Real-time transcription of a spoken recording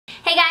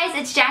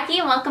guys, it's Jackie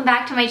and welcome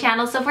back to my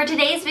channel. So for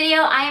today's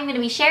video, I am going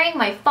to be sharing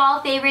my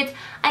fall favorites.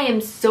 I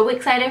am so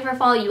excited for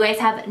fall, you guys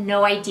have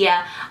no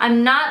idea.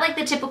 I'm not like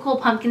the typical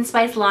pumpkin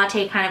spice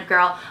latte kind of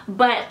girl,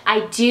 but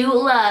I do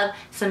love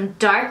some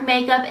dark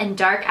makeup and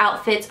dark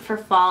outfits for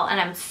fall, and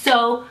I'm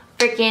so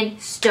freaking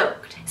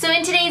stoked. So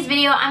in today's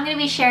video, I'm going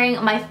to be sharing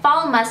my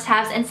fall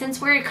must-haves, and since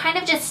we're kind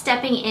of just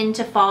stepping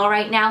into fall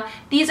right now,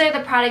 these are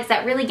the products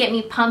that really get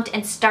me pumped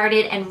and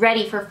started and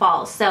ready for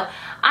fall. So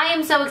I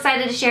am so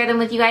excited to share them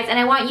with you guys, and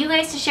I want you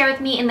guys to share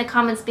with me in the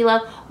comments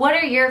below, what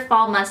are your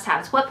fall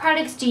must-haves? What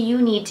products do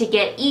you need to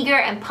get eager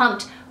and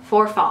pumped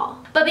for fall?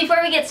 But before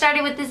we get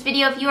started with this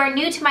video, if you are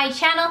new to my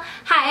channel,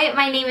 hi,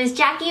 my name is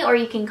Jackie, or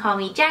you can call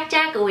me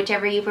JaaackJack, or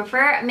whichever you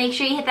prefer. Make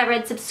sure you hit that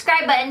red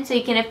subscribe button so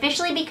you can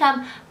officially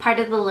become part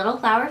of the Little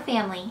Flower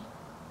family.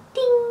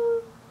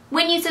 Ding!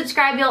 When you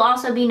subscribe, you'll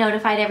also be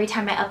notified every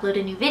time I upload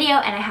a new video,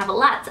 and I have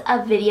lots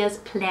of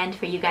videos planned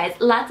for you guys.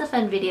 Lots of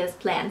fun videos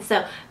planned,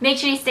 so make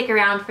sure you stick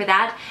around for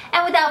that.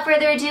 And without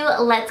further ado,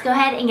 let's go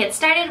ahead and get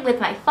started with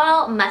my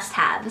fall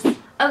must-haves.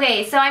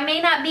 Okay, so I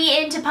may not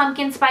be into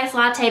pumpkin spice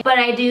latte, but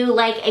I do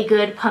like a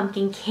good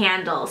pumpkin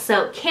candle.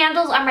 So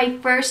candles are my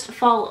first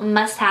fall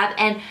must-have,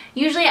 and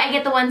usually I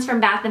get the ones from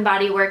Bath &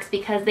 Body Works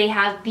because they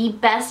have the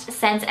best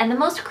scents and the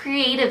most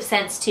creative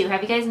scents too.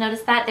 Have you guys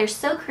noticed that? They're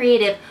so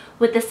creative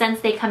with the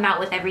scents they come out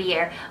with every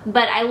year.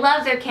 But I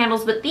love their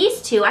candles, but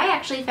these two I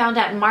actually found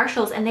at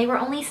Marshall's, and they were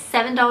only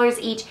 $7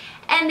 each,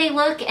 and they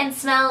look and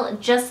smell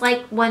just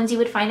like ones you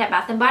would find at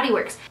Bath & Body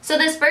Works. So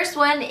this first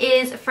one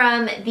is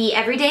from the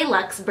Everyday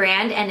Luxe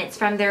brand, and it's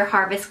from their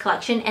Harvest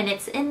collection, and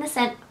it's in the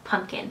scent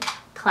Pumpkin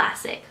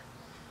Classic.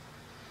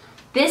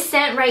 This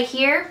scent right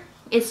here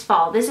is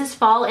fall. This is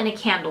fall in a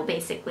candle,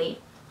 basically.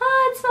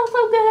 Oh, it smells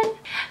so good.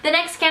 The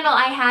next candle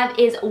I have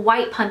is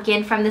White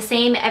Pumpkin from the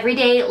same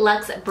Everyday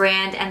Luxe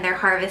brand and their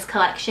Harvest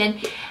collection.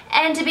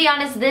 And to be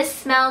honest, this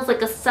smells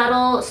like a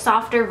subtle,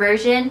 softer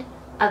version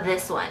of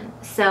this one.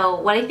 So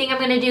what I think I'm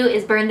gonna do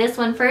is burn this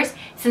one first,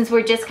 since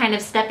we're just kind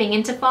of stepping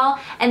into fall,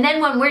 and then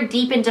when we're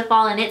deep into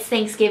fall and it's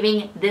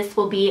Thanksgiving, this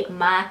will be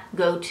my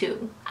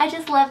go-to. I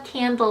just love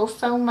candles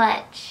so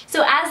much.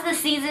 So as the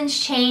seasons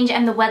change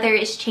and the weather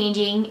is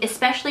changing,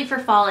 especially for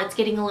fall, it's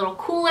getting a little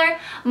cooler,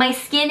 my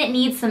skin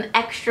needs some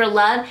extra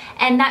love,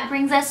 and that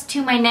brings us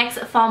to my next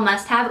fall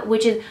must-have,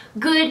 which is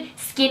good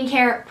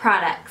skincare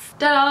products.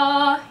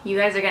 Ta-da! You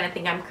guys are gonna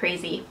think I'm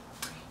crazy.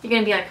 You're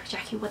gonna be like,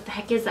 Jackie, what the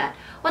heck is that?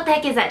 What the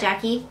heck is that,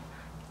 Jackie?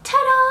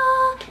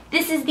 Ta-da!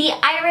 This is the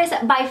Iris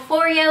by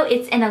Foreo.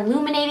 It's an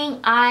illuminating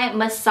eye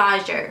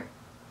massager.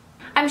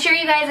 I'm sure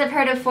you guys have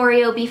heard of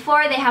Foreo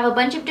before. They have a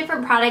bunch of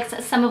different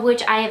products, some of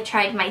which I have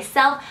tried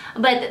myself,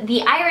 but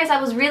the Iris I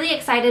was really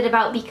excited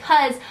about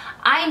because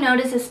I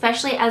notice,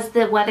 especially as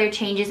the weather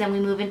changes and we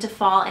move into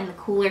fall and the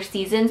cooler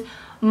seasons,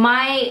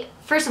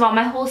 first of all,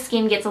 my whole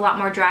skin gets a lot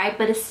more dry,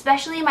 but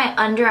especially my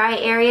under eye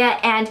area,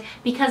 and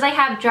because I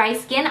have dry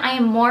skin, I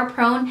am more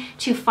prone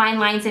to fine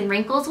lines and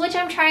wrinkles, which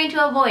I'm trying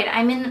to avoid.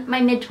 I'm in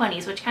my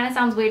mid-20s, which kind of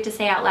sounds weird to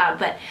say out loud,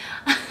 but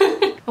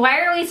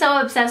why are we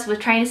so obsessed with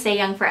trying to stay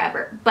young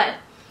forever? But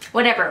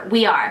whatever,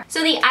 we are.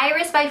 So the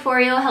Iris by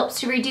Foreo helps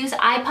to reduce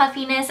eye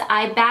puffiness,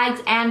 eye bags,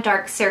 and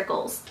dark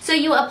circles. So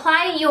you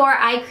apply your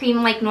eye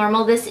cream like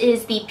normal. This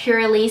is the Pure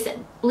Release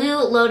Blue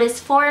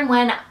Lotus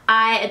 4-in-1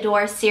 Eye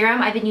Adore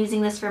Serum. I've been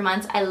using this for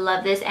months. I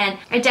love this, and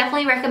I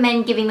definitely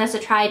recommend giving this a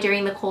try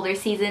during the colder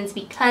seasons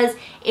because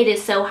it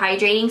is so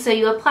hydrating. So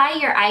you apply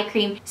your eye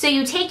cream. So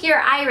you take your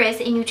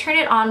Iris and you turn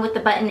it on with the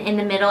button in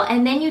the middle,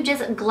 and then you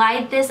just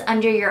glide this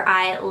under your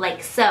eye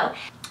like so.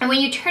 And when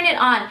you turn it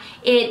on,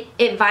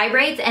 it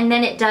vibrates, and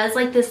then it does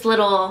like this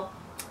little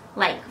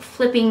like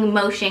flipping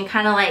motion,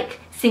 kind of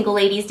like Single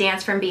Ladies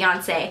Dance from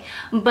Beyonce.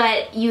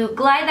 But you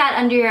glide that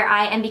under your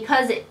eye, and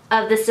because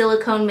of the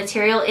silicone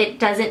material, it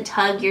doesn't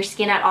tug your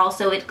skin at all,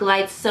 so it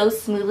glides so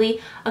smoothly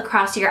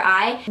across your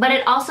eye. But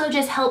it also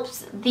just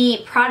helps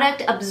the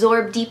product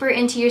absorb deeper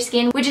into your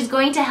skin, which is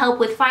going to help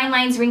with fine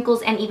lines,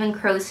 wrinkles, and even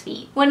crow's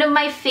feet. One of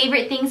my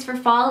favorite things for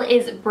fall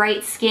is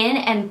bright skin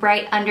and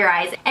bright under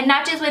eyes. And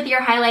not just with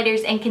your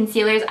highlighters and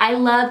concealers, I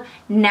love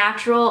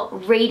natural,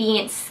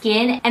 radiant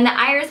skin. And the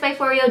Iris by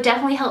Foreo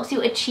definitely helps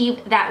you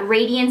achieve that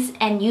radiance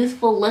and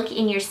youthful look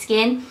in your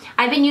skin.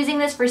 I've been using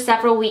this for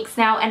several weeks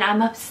now, and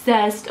I'm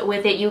obsessed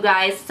with it, you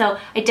guys. So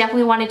I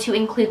definitely wanted to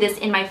include this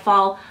in my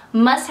fall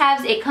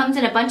must-haves. It comes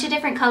in a bunch of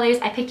different colors.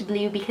 I picked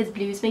blue because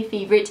blue is my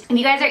favorite. If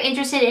you guys are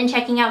interested in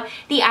checking out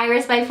the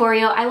Iris by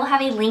Foreo, I will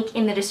have a link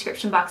in the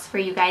description box for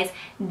you guys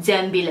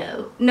down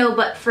below. No,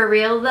 but for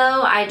real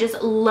though, I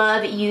just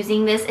love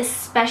using this,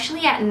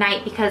 especially at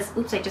night because,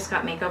 oops, I just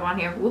got makeup on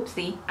here,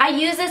 whoopsie. I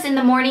use this in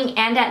the morning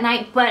and at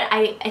night, but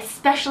I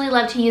especially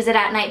love to use it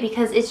at night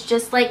because it's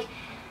just like,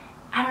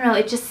 I don't know,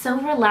 it's just so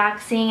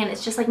relaxing, and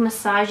it's just like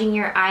massaging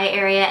your eye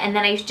area, and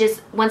then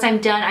once I'm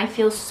done, I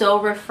feel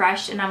so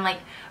refreshed, and I'm like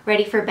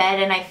ready for bed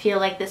and I feel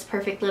like this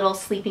perfect little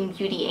sleeping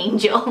beauty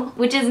angel,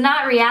 which is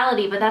not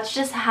reality, but that's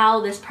just how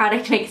this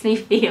product makes me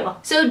feel.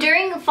 So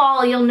during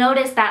fall, you'll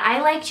notice that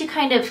I like to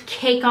kind of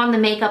cake on the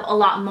makeup a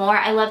lot more.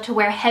 I love to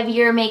wear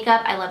heavier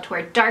makeup. I love to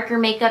wear darker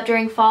makeup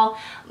during fall,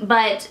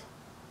 but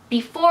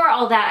before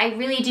all that, I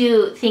really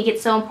do think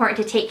it's so important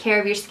to take care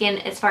of your skin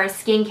as far as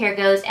skincare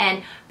goes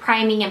and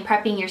priming and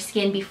prepping your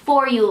skin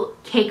before you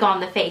cake on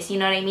the face, you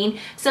know what I mean?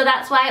 So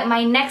that's why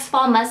my next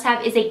fall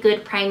must-have is a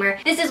good primer.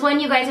 This is one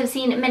you guys have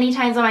seen many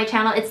times on my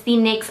channel. It's the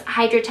NYX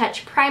Hydra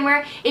Touch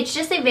Primer. It's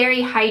just a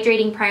very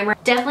hydrating primer.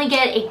 Definitely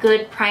get a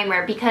good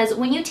primer because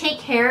when you take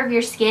care of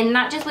your skin,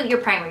 not just with your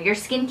primer, your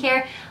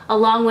skincare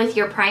along with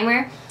your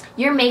primer,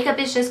 your makeup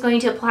is just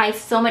going to apply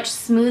so much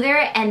smoother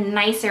and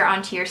nicer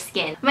onto your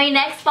skin. My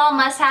next fall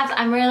must-haves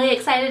I'm really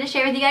excited to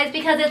share with you guys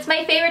because it's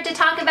my favorite to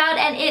talk about,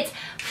 and it's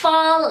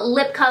fall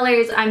lip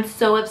colors. I'm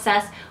so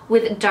obsessed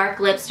with dark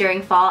lips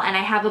during fall, and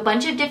I have a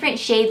bunch of different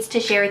shades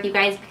to share with you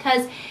guys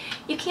because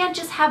you can't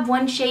just have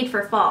one shade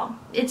for fall.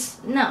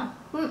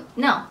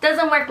 No,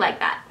 doesn't work like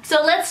that.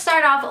 So let's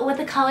start off with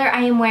the color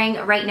I am wearing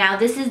right now.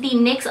 This is the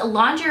NYX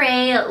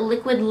Lingerie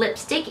Liquid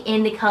Lipstick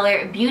in the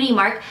color Beauty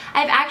Mark.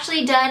 I've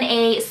actually done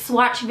a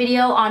swatch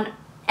video on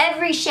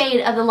every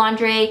shade of the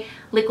lingerie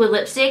liquid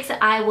lipsticks.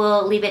 I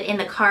will leave it in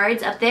the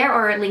cards up there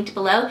or linked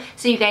below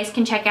so you guys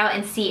can check out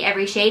and see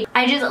every shade.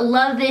 I just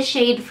love this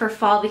shade for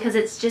fall because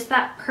it's just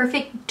that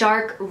perfect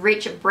dark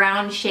rich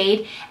brown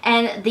shade,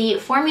 and the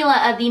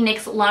formula of the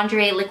NYX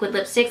Lingerie liquid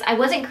lipsticks, I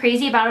wasn't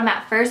crazy about them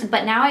at first,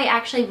 but now I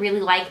actually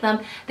really like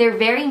them. They're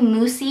very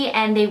moussey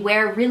and they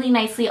wear really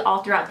nicely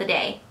all throughout the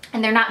day.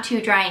 And they're not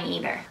too drying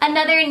either.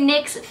 Another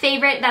NYX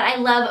favorite that I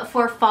love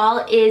for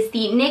fall is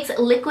the NYX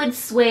Liquid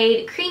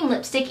Suede Cream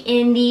Lipstick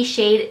in the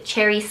shade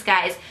Cherry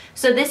Skies.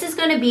 So this is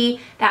gonna be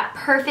that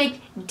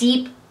perfect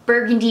deep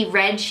burgundy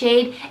red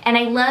shade, and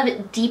I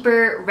love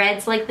deeper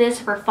reds like this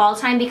for fall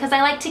time because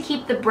I like to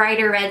keep the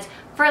brighter reds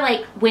for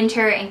like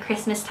winter and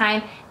Christmas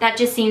time. That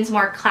just seems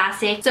more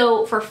classic.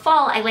 So for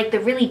fall, I like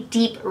the really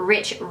deep,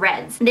 rich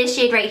reds. This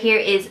shade right here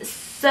is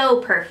so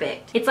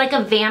perfect. It's like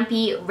a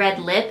vampy red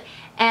lip.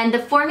 And the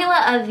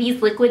formula of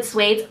these liquid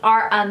suedes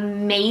are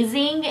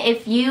amazing.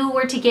 If you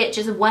were to get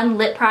just one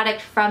lip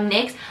product from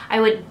NYX, I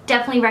would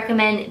definitely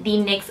recommend the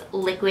NYX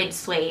liquid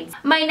suedes.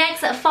 My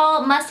next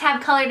fall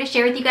must-have color to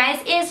share with you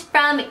guys is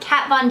from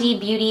Kat Von D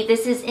Beauty.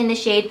 This is in the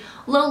shade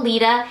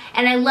Lolita,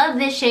 and I love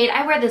this shade.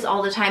 I wear this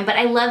all the time, but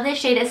I love this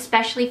shade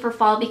especially for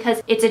fall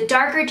because it's a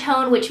darker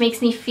tone, which makes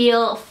me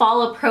feel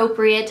fall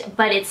appropriate,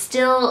 but it's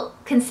still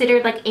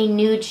considered like a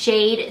nude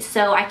shade,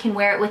 so I can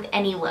wear it with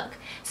any look.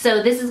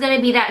 So this is going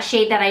to be that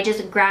shade that I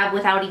just grab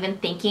without even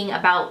thinking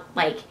about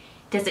like,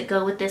 does it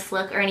go with this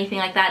look or anything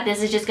like that.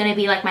 This is just going to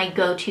be like my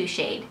go-to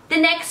shade. The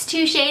next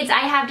two shades I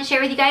have to share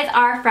with you guys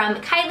are from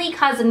Kylie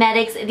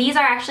Cosmetics. These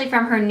are actually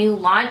from her new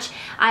launch.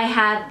 I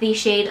have the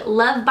shade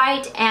Love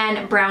Bite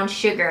and Brown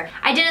Sugar.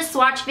 I did a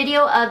swatch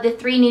video of the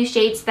 3 new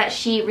shades that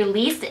she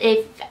released.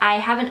 If I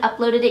haven't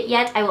uploaded it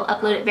yet, I will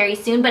upload it very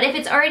soon. But if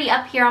it's already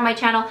up here on my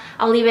channel,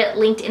 I'll leave it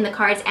linked in the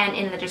cards and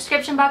in the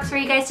description box for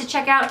you guys to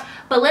check out.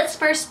 But let's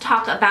first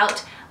talk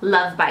about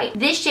Love Bite.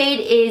 This shade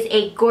is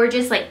a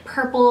gorgeous like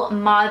purple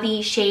mauve-y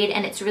shade,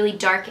 and it's really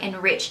dark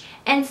and rich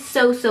and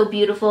so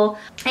beautiful.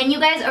 And you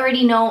guys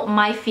already know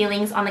my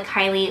feelings on the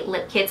Kylie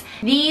lip kits.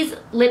 These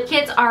lip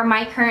kits are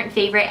my current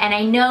favorite, and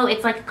I know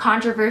it's like a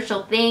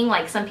controversial thing,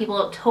 like some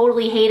people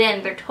totally hate it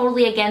and they're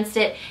totally against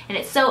it and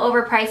it's so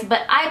overpriced,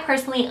 but I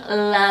personally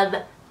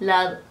love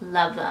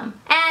them.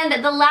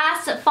 And the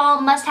last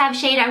fall must-have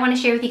shade I want to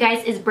share with you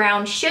guys is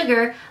Brown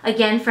Sugar,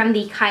 again from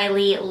the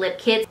Kylie lip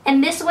kits.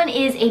 And this one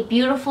is a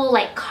beautiful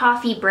like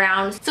coffee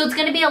brown. So it's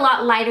going to be a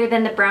lot lighter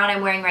than the brown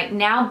I'm wearing right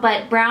now,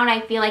 but brown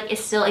I feel like is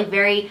still a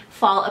very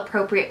fall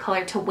appropriate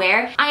color to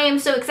wear. I am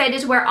so excited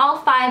to wear all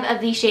 5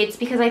 of these shades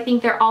because I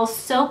think they're all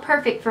so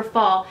perfect for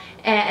fall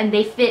and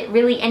they fit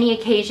really any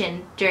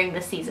occasion during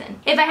the season.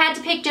 If I had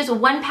to pick just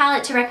one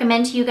palette to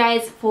recommend to you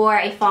guys for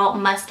a fall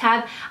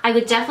must-have, I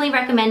would definitely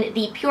recommend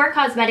the Pure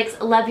Cosmetics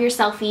Love Your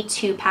Selfie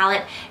 2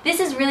 palette.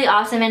 This is really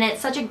awesome, and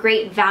it's such a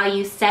great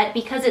value set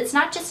because it's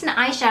not just an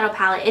eyeshadow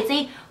palette, it's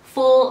a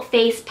full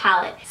face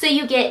palette. So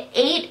you get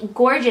 8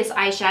 gorgeous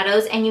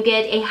eyeshadows, and you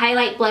get a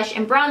highlight, blush,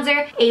 and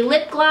bronzer, a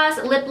lip gloss,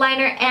 lip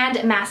liner,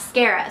 and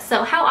mascara.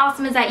 So how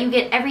awesome is that? You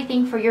get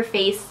everything for your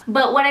face.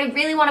 But what I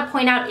really want to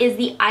point out is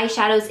the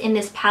eyeshadows in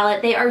this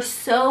palette. They are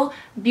so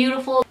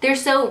beautiful. They're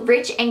so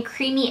rich and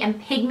creamy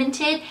and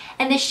pigmented,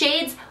 and the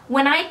shades,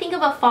 when I think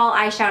of a fall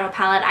eyeshadow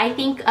palette, I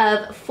think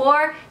of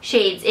 4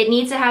 shades. It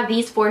needs to have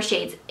these 4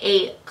 shades.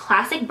 A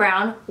classic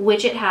brown,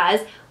 which it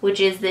has, which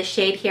is this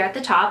shade here at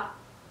the top.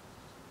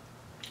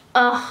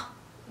 Oh,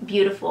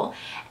 beautiful.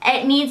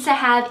 It needs to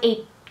have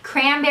a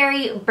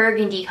cranberry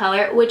burgundy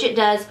color, which it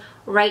does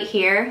right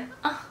here.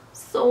 Oh,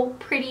 so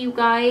pretty, you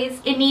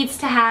guys. It needs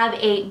to have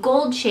a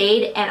gold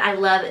shade, and I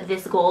love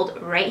this gold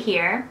right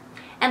here.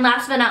 And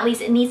last but not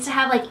least, it needs to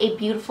have like a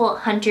beautiful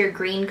hunter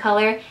green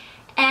color,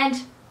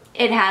 and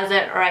it has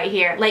it right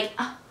here. Like,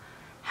 oh,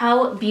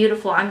 how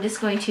beautiful. I'm just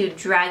going to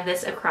drag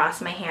this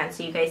across my hand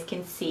so you guys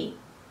can see.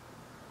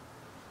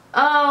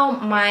 Oh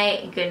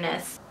my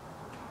goodness.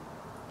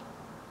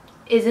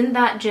 Isn't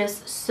that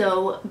just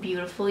so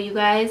beautiful, you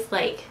guys?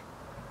 Like,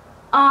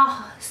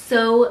 oh,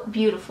 so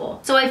beautiful.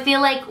 So I feel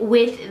like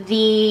with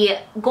the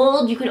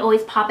gold, you could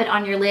always pop it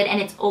on your lid and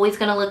it's always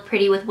gonna look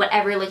pretty with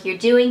whatever look you're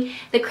doing.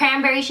 The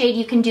cranberry shade,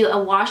 you can do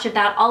a wash of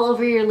that all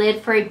over your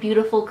lid for a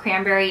beautiful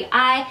cranberry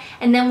eye.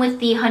 And then with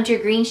the hunter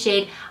green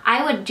shade,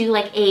 I would do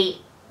like a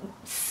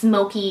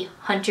smoky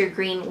hunter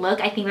green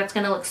look. I think that's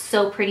gonna look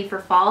so pretty for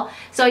fall.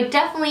 So I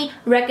definitely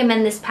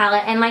recommend this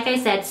palette. And like I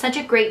said, such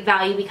a great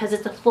value because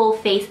it's a full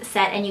face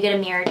set and you get a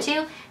mirror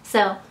too.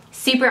 So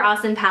super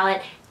awesome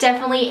palette.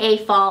 Definitely a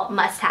fall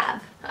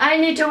must-have. I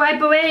need to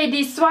wipe away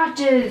these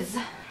swatches.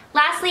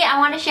 Lastly, I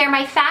want to share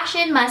my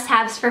fashion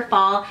must-haves for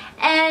fall,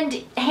 and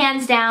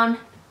hands down,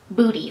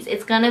 booties.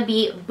 It's gonna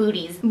be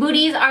booties.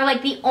 Booties are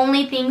like the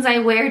only things I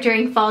wear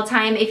during fall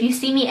time. If you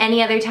see me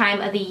any other time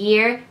of the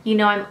year, you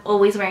know I'm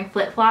always wearing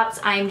flip-flops.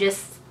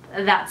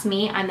 That's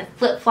me. I'm the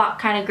flip-flop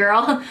kind of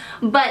girl.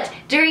 But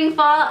during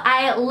fall,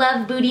 I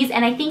love booties,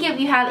 and I think if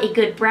you have a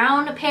good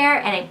brown pair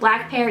and a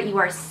black pair, you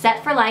are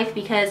set for life,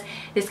 because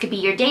this could be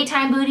your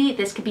daytime booty,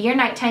 this could be your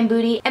nighttime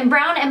booty, and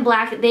brown and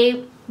black,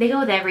 they go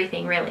with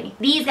everything, really.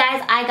 These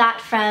guys I got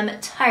from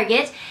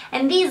Target,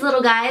 and these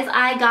little guys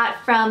I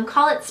got from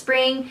Call It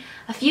Spring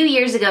a few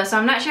years ago, so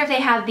I'm not sure if they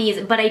have these,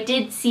 but I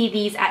did see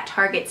these at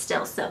Target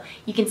still, so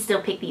you can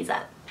still pick these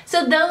up.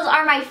 So those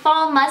are my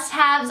fall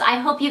must-haves. I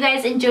hope you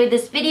guys enjoyed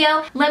this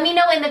video. Let me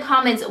know in the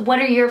comments what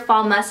are your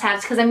fall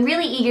must-haves, because I'm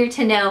really eager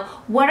to know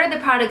what are the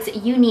products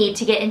you need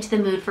to get into the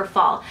mood for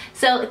fall.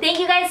 So thank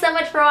you guys so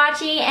much for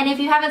watching, and if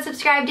you haven't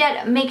subscribed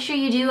yet, make sure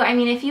you do. I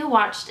mean, if you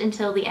watched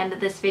until the end of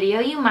this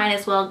video, you might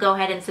as well go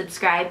ahead and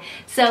subscribe.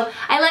 So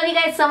I love you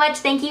guys so much.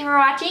 Thank you for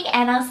watching,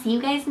 and I'll see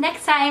you guys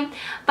next time.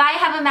 Bye,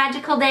 have a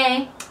magical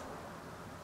day.